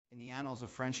the annals of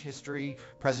French history,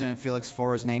 President Felix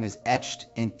Faure's name is etched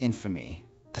in infamy.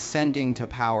 Ascending to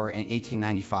power in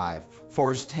 1895,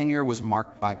 Faure's tenure was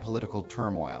marked by political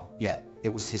turmoil, yet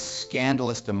it was his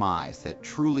scandalous demise that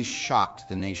truly shocked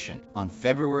the nation. On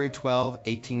February 12,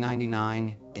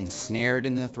 1899, ensnared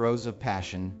in the throes of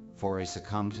passion, Faure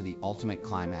succumbed to the ultimate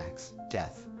climax,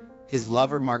 death. His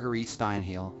lover, Marguerite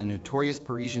Steinheil, a notorious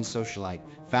Parisian socialite,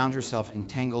 found herself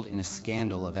entangled in a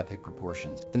scandal of epic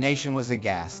proportions. The nation was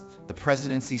aghast, the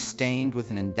presidency stained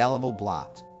with an indelible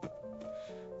blot.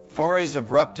 Faure's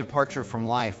abrupt departure from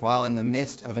life while in the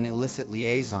midst of an illicit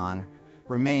liaison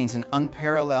remains an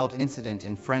unparalleled incident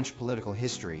in French political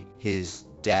history. His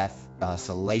death, a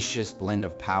salacious blend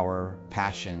of power,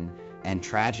 passion, and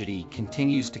tragedy,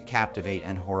 continues to captivate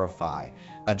and horrify,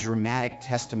 a dramatic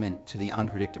testament to the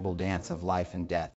unpredictable dance of life and death.